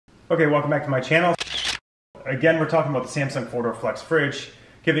Okay, welcome back to my channel. Again, we're talking about the Samsung 4-door Flex fridge.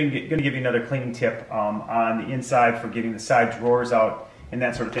 Going to give you another cleaning tip on the inside for getting the side drawers out and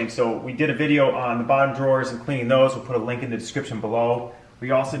that sort of thing. So we did a video on the bottom drawers and cleaning those. We'll put a link in the description below.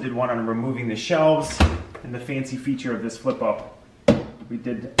 We also did one on removing the shelves and the fancy feature of this flip up. We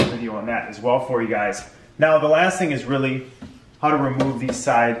did a video on that as well for you guys. Now the last thing is really how to remove these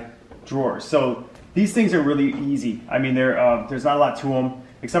side drawers. So these things are really easy. I mean, there's not a lot to them,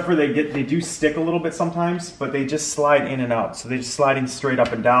 except for they do stick a little bit sometimes, but they just slide in and out. So they're just sliding straight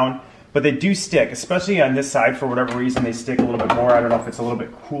up and down, but they do stick, especially on this side. For whatever reason, they stick a little bit more. I don't know if it's a little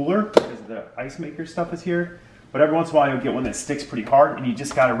bit cooler because the ice maker stuff is here, but every once in a while you'll get one that sticks pretty hard and you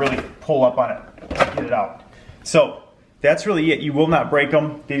just gotta really pull up on it to get it out. So that's really it. You will not break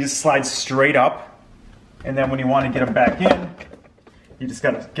them. They just slide straight up, and then when you want to get them back in, you just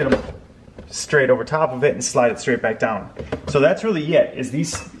gotta get them straight over top of it and slide it straight back down. So that's really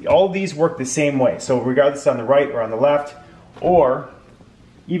it. All of these work the same way. So regardless on the right or on the left, or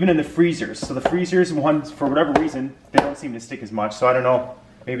even in the freezers. So the freezers ones, for whatever reason, they don't seem to stick as much. So I don't know,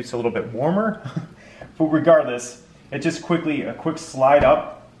 maybe it's a little bit warmer. But regardless, it's just a quick slide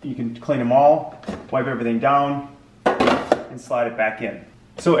up. You can clean them all, wipe everything down, and slide it back in.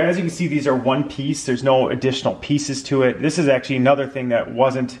 So as you can see, these are one piece. There's no additional pieces to it. This is actually another thing that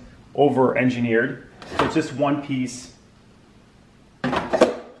wasn't over-engineered. So it's just one piece.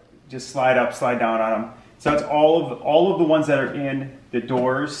 Just slide up, slide down on them. So that's all of the ones that are in the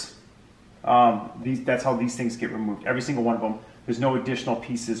doors. That's how these things get removed. Every single one of them. There's no additional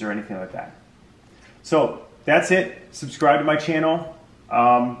pieces or anything like that. So that's it. Subscribe to my channel.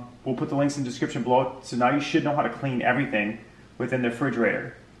 We'll put the links in the description below. So now you should know how to clean everything within the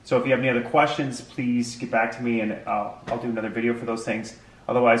refrigerator. So if you have any other questions, please get back to me and I'll do another video for those things.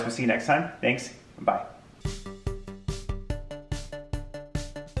 Otherwise, we'll see you next time. Thanks, and bye.